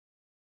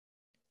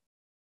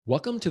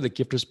Welcome to the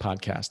Gifters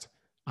Podcast.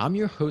 I'm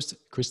your host,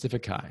 Christopher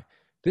Kai.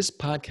 This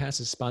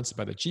podcast is sponsored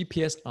by the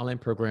GPS online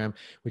program,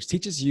 which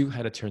teaches you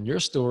how to turn your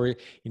story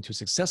into a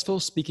successful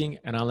speaking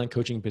and online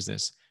coaching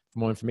business. For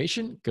more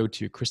information, go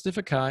to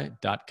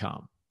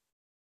christopherkai.com.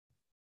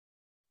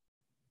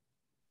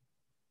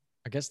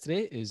 Our guest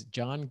today is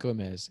John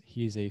Gomez.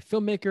 He is a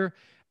filmmaker,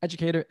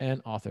 educator,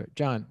 and author.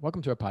 John,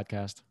 welcome to our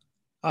podcast.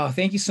 Oh,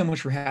 thank you so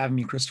much for having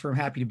me, Christopher. I'm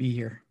happy to be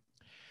here.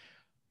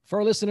 For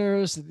our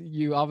listeners,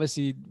 you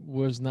obviously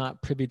was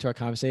not privy to our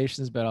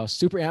conversations, but I was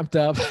super amped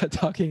up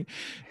talking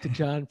to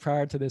John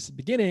prior to this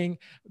beginning.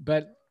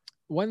 But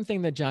one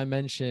thing that John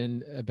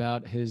mentioned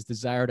about his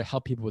desire to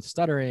help people with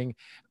stuttering,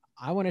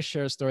 I want to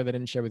share a story that I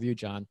didn't share with you,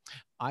 John.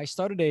 I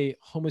started a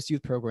homeless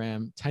youth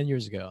program 10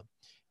 years ago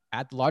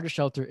at the largest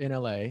shelter in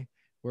LA,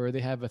 where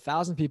they have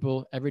 1,000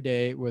 people every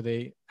day where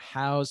they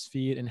house,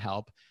 feed, and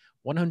help.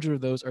 100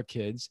 of those are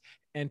kids.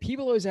 And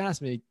people always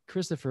ask me,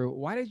 Christopher,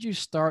 why did you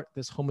start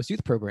this homeless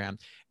youth program?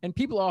 And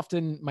people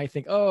often might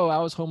think, oh, I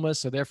was homeless,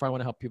 so therefore I want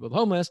to help people with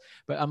homeless.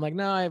 But I'm like,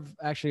 no, I've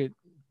actually,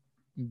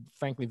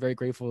 frankly, very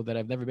grateful that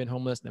I've never been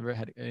homeless, never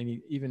had any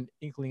even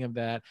inkling of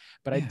that.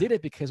 But I did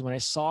it because when I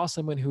saw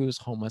someone who was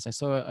homeless, I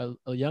saw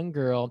a young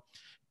girl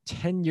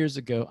 10 years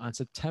ago on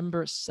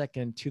September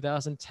 2nd,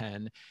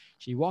 2010.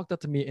 She walked up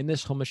to me in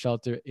this homeless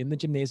shelter in the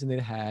gymnasium they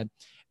had,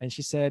 and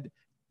she said,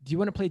 do you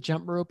want to play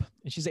jump rope?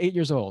 And she's 8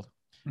 years old.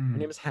 Her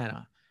name is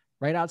Hannah.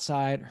 Right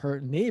outside,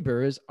 her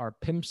neighbors are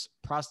pimps,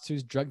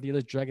 prostitutes, drug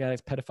dealers, drug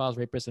addicts, pedophiles,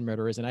 rapists, and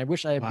murderers. And I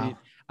wish I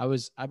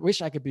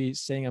wish I could be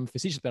saying I'm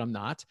facetious, but I'm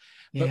not.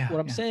 But what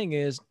I'm saying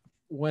is,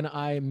 when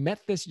I met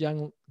this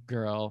young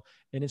girl,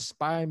 it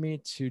inspired me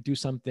to do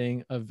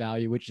something of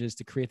value, which is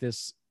to create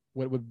this,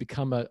 what would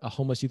become a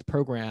homeless youth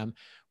program,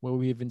 where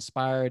we've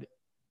inspired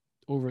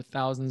over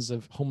thousands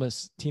of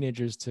homeless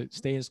teenagers to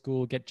stay in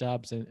school, get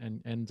jobs,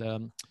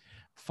 and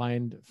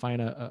find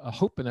a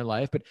hope in their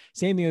life. But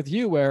same thing with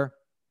you, where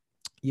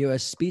you're a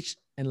speech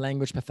and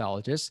language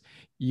pathologist.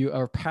 You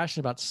are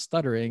passionate about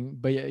stuttering,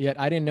 but yet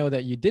I didn't know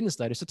that you didn't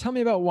stutter. So tell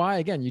me about why,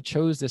 again, you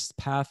chose this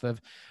path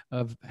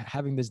of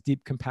having this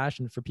deep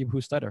compassion for people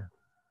who stutter.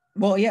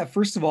 Well, yeah,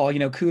 first of all,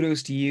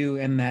 kudos to you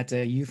and that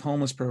youth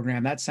homeless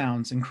program. That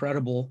sounds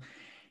incredible.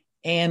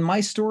 And my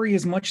story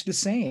is much the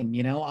same.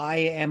 I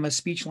am a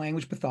speech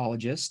language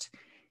pathologist.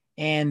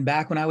 And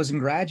back when I was in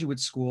graduate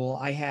school,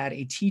 I had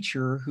a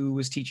teacher who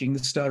was teaching the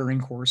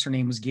stuttering course. Her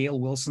name was Gail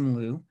Wilson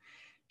Liu.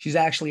 She's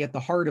actually at the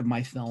heart of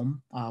my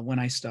film, When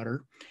I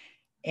Stutter.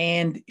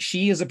 And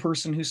she is a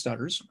person who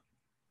stutters.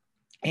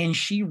 And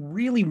she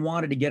really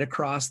wanted to get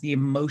across the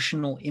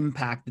emotional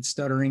impact that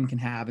stuttering can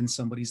have in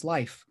somebody's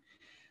life.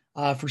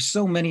 For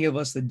so many of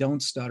us that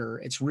don't stutter,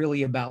 it's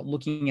really about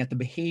looking at the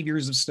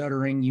behaviors of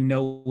stuttering. You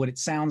know what it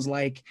sounds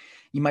like.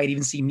 You might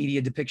even see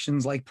media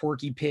depictions like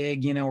Porky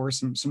Pig, or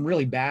some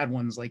really bad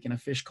ones like in A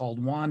Fish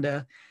Called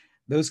Wanda,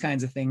 those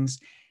kinds of things.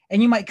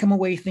 And you might come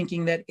away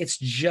thinking that it's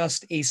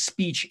just a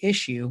speech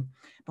issue.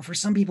 But for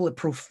some people, it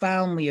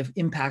profoundly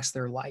impacts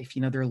their life,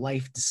 their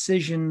life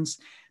decisions.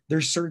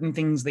 There's certain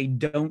things they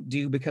don't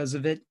do because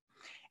of it.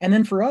 And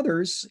then for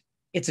others,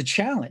 it's a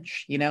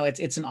challenge,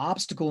 it's an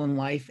obstacle in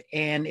life,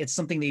 and it's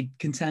something they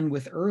contend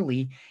with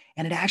early,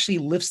 and it actually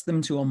lifts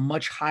them to a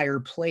much higher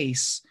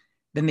place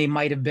than they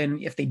might have been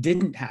if they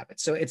didn't have it.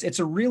 So it's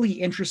a really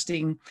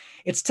interesting,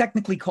 it's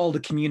technically called a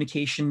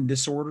communication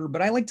disorder,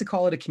 but I like to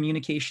call it a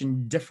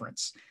communication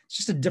difference. It's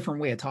just a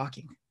different way of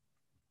talking.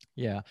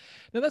 Yeah,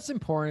 now that's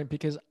important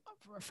because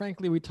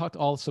frankly, we talked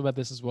also about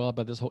this as well,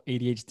 about this whole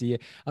ADHD.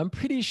 I'm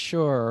pretty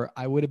sure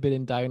I would have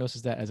been diagnosed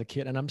as that as a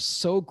kid. And I'm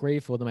so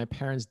grateful that my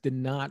parents did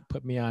not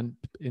put me on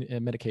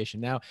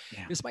medication. Now,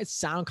 This might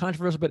sound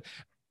controversial, but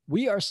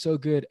we are so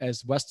good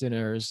as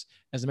Westerners,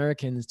 as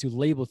Americans, to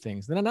label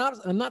things. And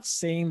I'm not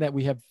saying that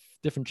we have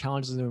different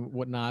challenges and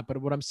whatnot, but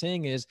what I'm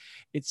saying is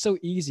it's so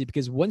easy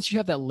because once you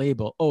have that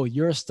label, oh,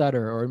 you're a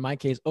stutterer, or in my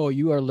case, oh,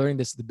 you are learning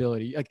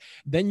disability,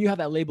 then you have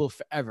that label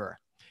forever.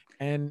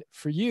 And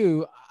for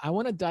you, I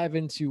want to dive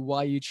into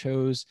why you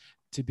chose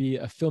to be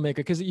a filmmaker,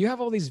 because you have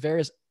all these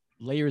various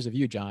layers of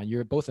you, John.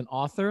 You're both an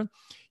author,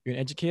 you're an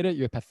educator,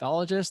 you're a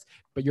pathologist,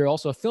 but you're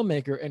also a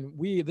filmmaker. And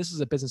this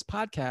is a business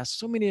podcast.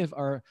 So many of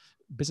our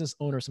business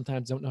owners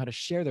sometimes don't know how to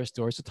share their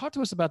stories. So talk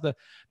to us about the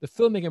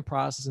filmmaking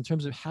process in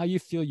terms of how you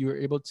feel you were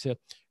able to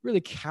really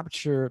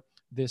capture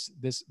this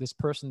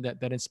person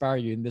that inspired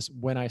you in this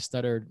When I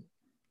Stuttered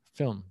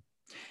film.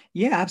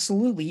 Yeah,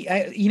 absolutely.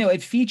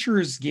 It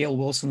features Gail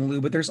Wilson Liu,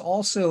 but there's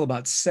also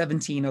about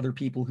 17 other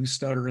people who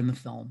stutter in the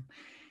film.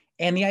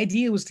 And the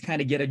idea was to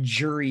kind of get a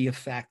jury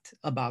effect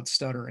about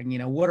stuttering.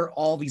 What are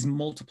all these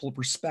multiple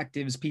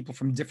perspectives, people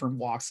from different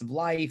walks of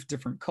life,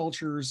 different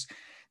cultures,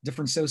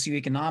 different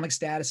socioeconomic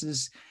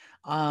statuses.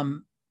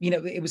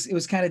 It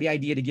was kind of the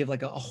idea to give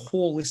like a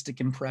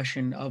holistic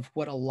impression of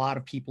what a lot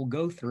of people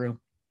go through.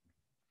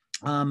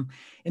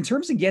 In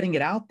terms of getting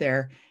it out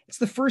there, it's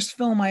the first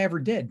film I ever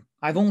did.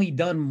 I've only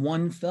done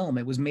one film.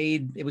 It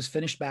was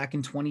finished back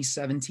in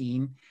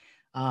 2017.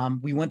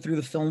 We went through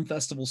the film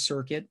festival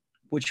circuit.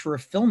 which for a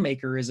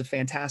filmmaker is a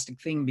fantastic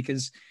thing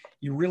because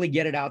you really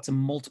get it out to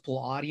multiple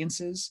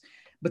audiences.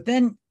 But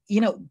then,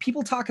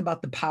 people talk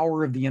about the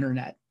power of the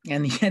internet,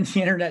 and the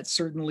internet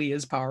certainly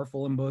is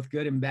powerful in both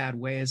good and bad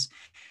ways.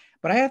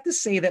 But I have to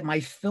say that my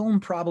film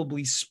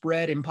probably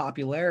spread in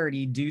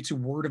popularity due to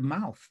word of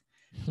mouth.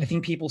 I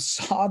think people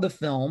saw the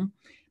film,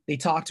 they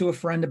talked to a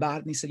friend about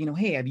it, and they said,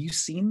 hey, have you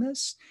seen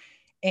this?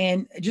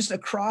 And just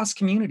across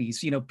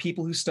communities,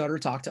 people who stutter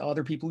talk to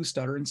other people who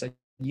stutter and said,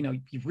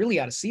 you really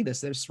ought to see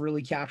this. This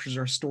really captures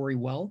our story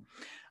well.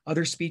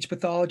 Other speech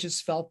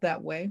pathologists felt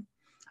that way.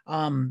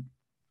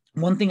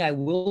 One thing I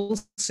will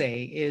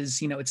say is,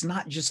 it's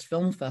not just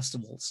film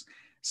festivals.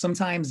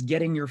 Sometimes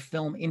getting your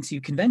film into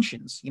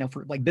conventions,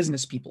 for like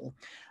business people.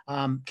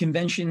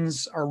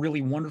 Conventions are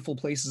really wonderful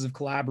places of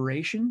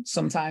collaboration.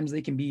 Sometimes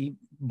they can be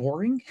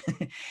boring.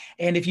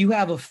 And if you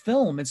have a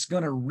film, it's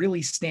going to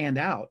really stand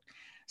out.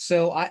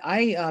 So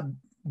I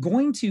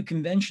going to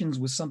conventions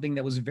was something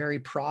that was very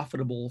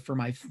profitable for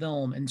my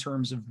film in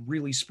terms of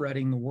really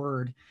spreading the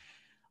word.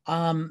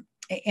 And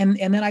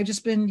then I've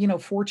just been,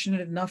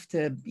 fortunate enough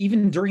to,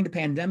 even during the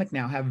pandemic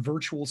now, have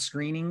virtual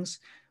screenings,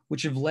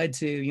 which have led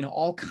to,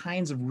 all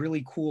kinds of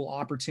really cool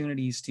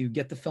opportunities to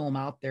get the film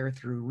out there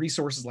through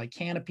resources like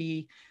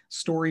Canopy,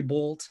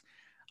 Storybolt.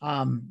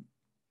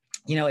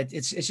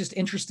 It's just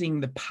interesting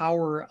the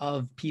power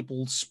of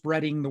people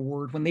spreading the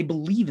word when they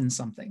believe in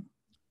something.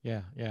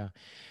 Yeah, yeah.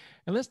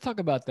 And let's talk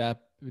about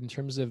that in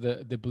terms of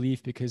the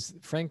belief, because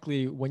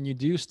frankly, when you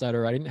do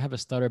stutter, I didn't have a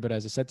stutter, but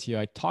as I said to you,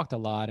 I talked a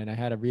lot and I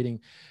had a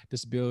reading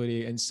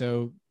disability. And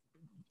so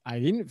I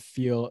didn't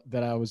feel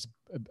that I was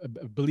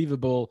a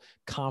believable,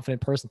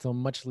 confident person until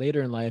much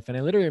later in life. And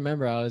I literally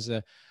remember I was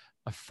a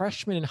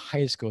freshman in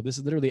high school. This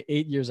is literally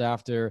 8 years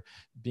after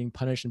being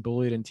punished and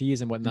bullied and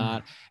teased and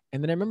whatnot.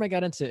 And then I remember I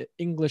got into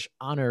English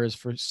honors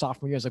for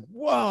sophomore year. I was like,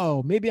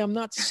 whoa, maybe I'm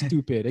not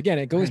stupid. Again,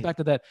 it goes Right. back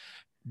to that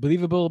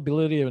believable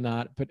ability or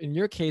not. But in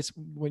your case,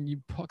 when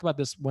you talk about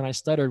this, when I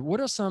stuttered,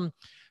 what are some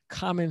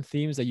common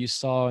themes that you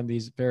saw in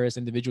these various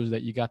individuals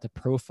that you got to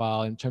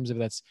profile in terms of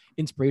that's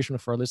inspirational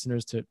for our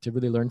listeners to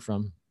really learn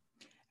from?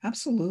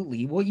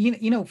 Absolutely. Well,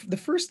 the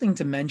first thing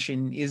to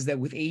mention is that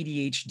with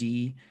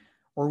ADHD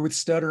or with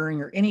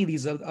stuttering or any of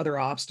these other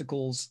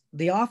obstacles,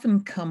 they often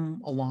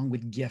come along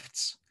with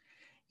gifts.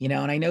 And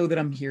I know that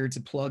I'm here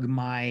to plug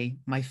my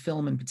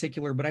film in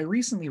particular, but I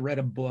recently read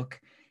a book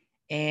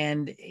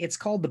and it's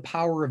called The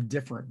Power of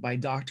Different by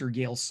Dr.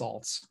 Gail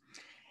Saltz.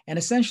 And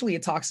essentially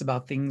it talks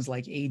about things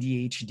like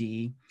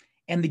ADHD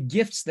and the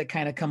gifts that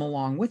kind of come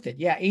along with it.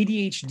 Yeah,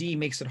 ADHD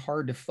makes it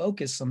hard to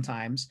focus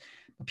sometimes,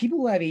 but people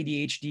who have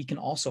ADHD can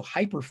also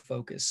hyper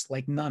focus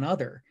like none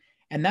other.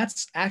 And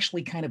that's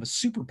actually kind of a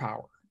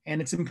superpower.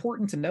 And it's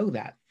important to know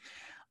that.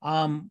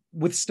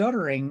 With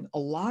stuttering, a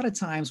lot of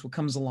times what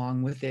comes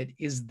along with it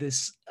is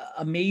this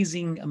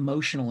amazing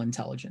emotional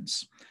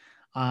intelligence.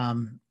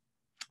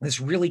 This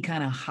really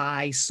kind of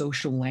high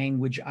social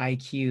language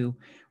IQ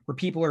where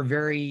people are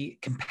very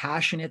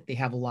compassionate, they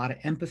have a lot of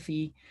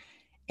empathy.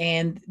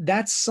 And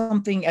that's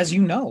something, as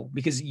you know,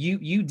 because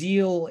you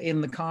deal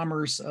in the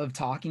commerce of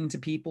talking to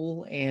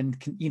people and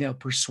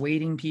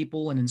persuading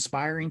people and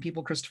inspiring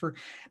people, Christopher.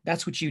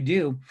 That's what you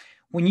do.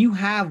 When you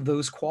have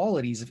those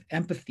qualities of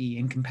empathy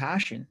and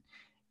compassion,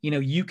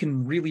 you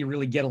can really,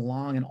 really get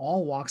along in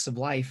all walks of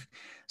life.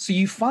 So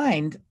you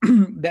find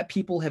that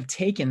people have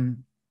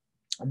taken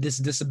this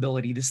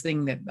disability, this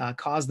thing that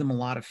caused them a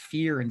lot of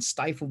fear and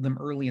stifled them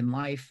early in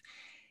life,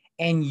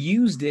 and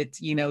used it,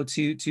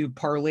 to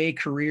parlay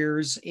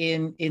careers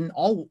in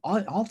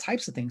all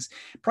types of things.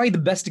 Probably the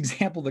best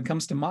example that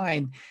comes to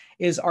mind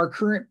is our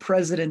current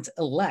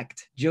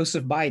president-elect,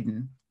 Joseph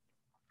Biden,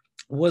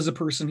 was a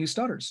person who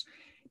stutters,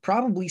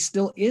 probably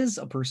still is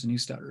a person who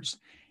stutters.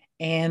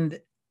 And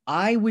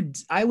I would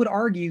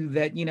argue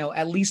that,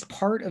 at least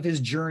part of his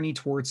journey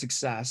towards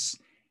success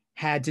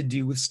had to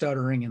do with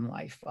stuttering in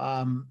life.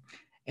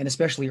 And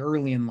especially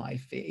early in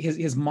life.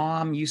 His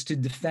mom used to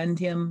defend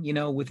him,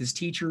 with his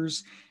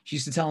teachers. She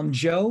used to tell him,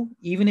 Joe,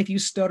 even if you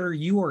stutter,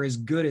 you are as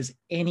good as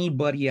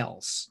anybody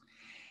else.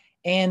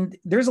 And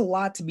there's a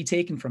lot to be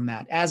taken from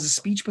that. As a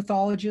speech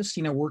pathologist,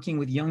 working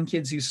with young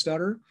kids who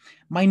stutter,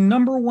 my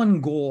number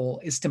one goal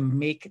is to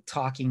make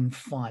talking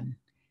fun.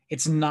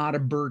 It's not a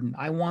burden.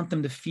 I want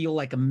them to feel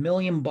like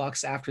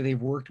 $1,000,000 after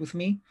they've worked with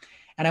me.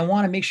 And I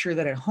want to make sure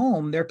that at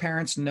home, their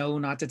parents know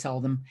not to tell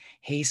them,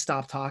 hey,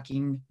 stop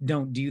talking,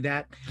 don't do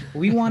that.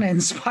 We want to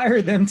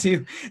inspire them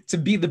to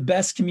be the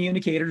best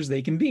communicators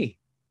they can be.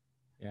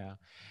 Yeah.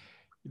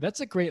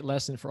 That's a great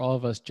lesson for all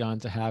of us, John,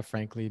 to have,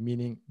 frankly,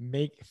 meaning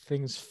make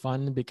things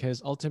fun,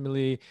 because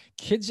ultimately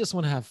kids just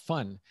want to have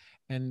fun.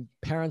 And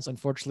parents,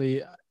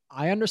 unfortunately,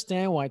 I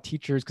understand why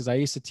teachers, because I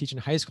used to teach in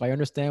high school, I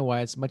understand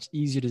why it's much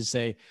easier to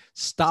say,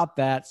 stop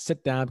that,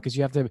 sit down, because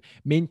you have to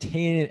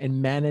maintain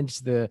and manage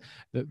the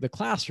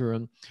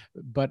classroom.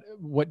 But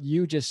what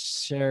you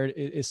just shared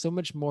is so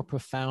much more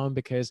profound,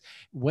 because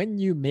when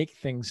you make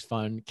things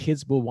fun,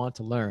 kids will want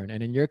to learn.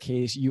 And in your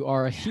case, you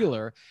are a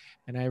healer.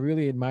 And I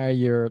really admire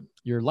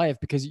your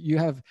life, because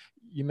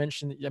you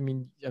mentioned, I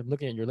mean, I'm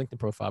looking at your LinkedIn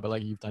profile, but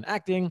like you've done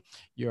acting,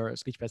 you're a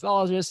speech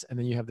pathologist, and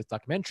then you have this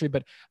documentary.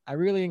 But I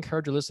really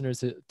encourage your listeners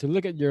to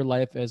look at your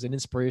life as an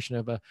inspiration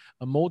of a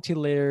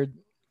multi-layered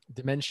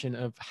dimension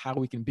of how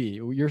we can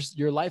be.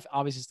 Your life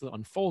obviously is still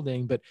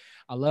unfolding, but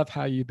I love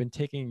how you've been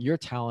taking your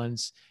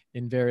talents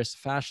in various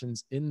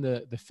fashions in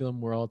the film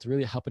world to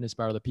really help and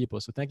inspire other people.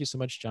 So thank you so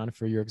much, John,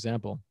 for your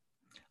example.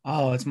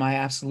 Oh, it's my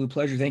absolute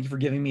pleasure. Thank you for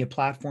giving me a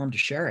platform to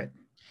share it.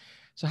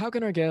 So how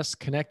can our guests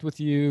connect with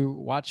you,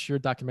 watch your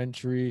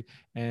documentary,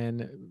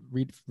 and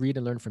read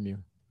and learn from you?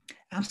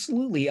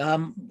 Absolutely.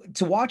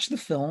 To watch the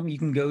film, you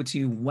can go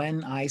to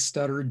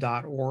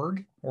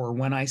whenistutter.org or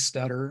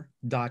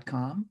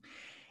whenistutter.com.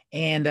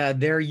 And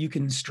there you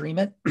can stream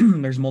it.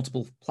 There's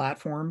multiple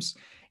platforms.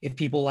 If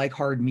people like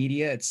hard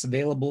media, it's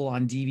available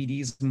on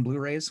DVDs and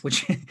Blu-rays,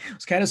 which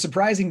was kind of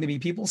surprising to me.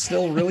 People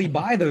still really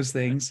buy those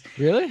things.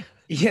 Really?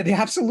 Yeah, they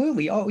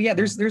absolutely. Oh, yeah.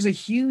 There's a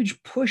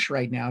huge push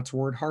right now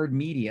toward hard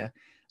media.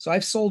 So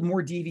I've sold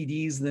more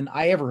DVDs than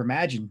I ever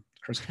imagined,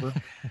 Christopher.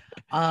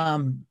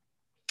 Um,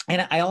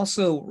 and I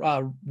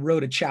also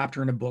wrote a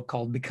chapter in a book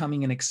called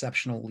Becoming an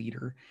Exceptional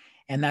Leader,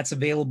 and that's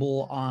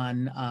available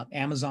on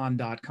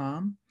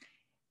Amazon.com.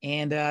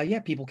 And yeah,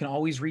 people can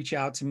always reach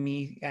out to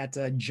me at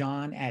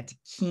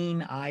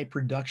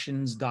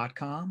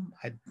john@keeneyeproductions.com.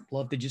 I'd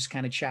love to just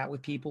kind of chat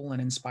with people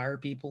and inspire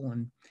people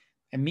and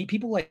meet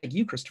people like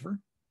you, Christopher.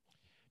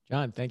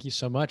 John, thank you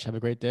so much. Have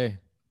a great day.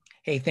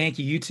 Hey, thank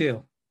you. You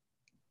too.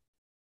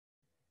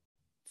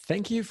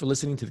 Thank you for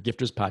listening to the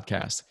Gifters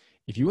Podcast.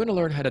 If you want to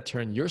learn how to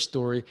turn your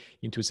story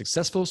into a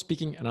successful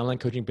speaking and online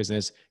coaching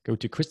business, go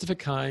to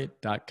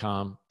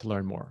christopherkai.com to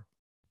learn more.